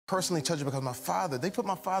personally touched because my father, they put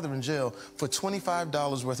my father in jail for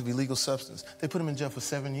 $25 worth of illegal substance. They put him in jail for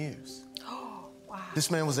 7 years. Wow.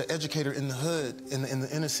 This man was an educator in the hood, in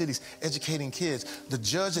the inner cities, educating kids. The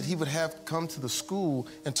judge that he would have come to the school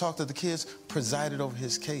and talk to the kids presided over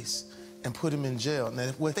his case and put him in jail.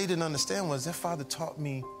 Now, what they didn't understand was that father taught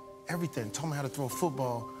me everything. Taught me how to throw a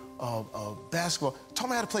football, basketball, taught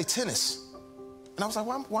me how to play tennis. And I was like,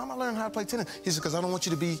 why am I learning how to play tennis? He said, because I don't want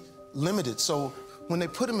you to be limited. So when they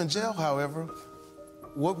put him in jail, however,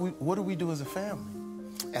 what do we do as a family?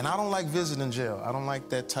 And I don't like visiting jail. I don't like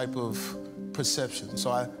that type of perception.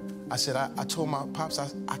 So I said, I told my pops,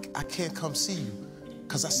 I can't come see you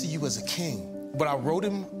because I see you as a king. But I wrote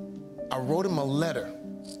him a letter.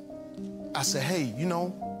 I said, hey, you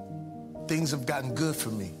know, things have gotten good for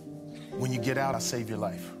me. When you get out, I'll save your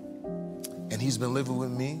life. And he's been living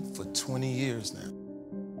with me for 20 years now.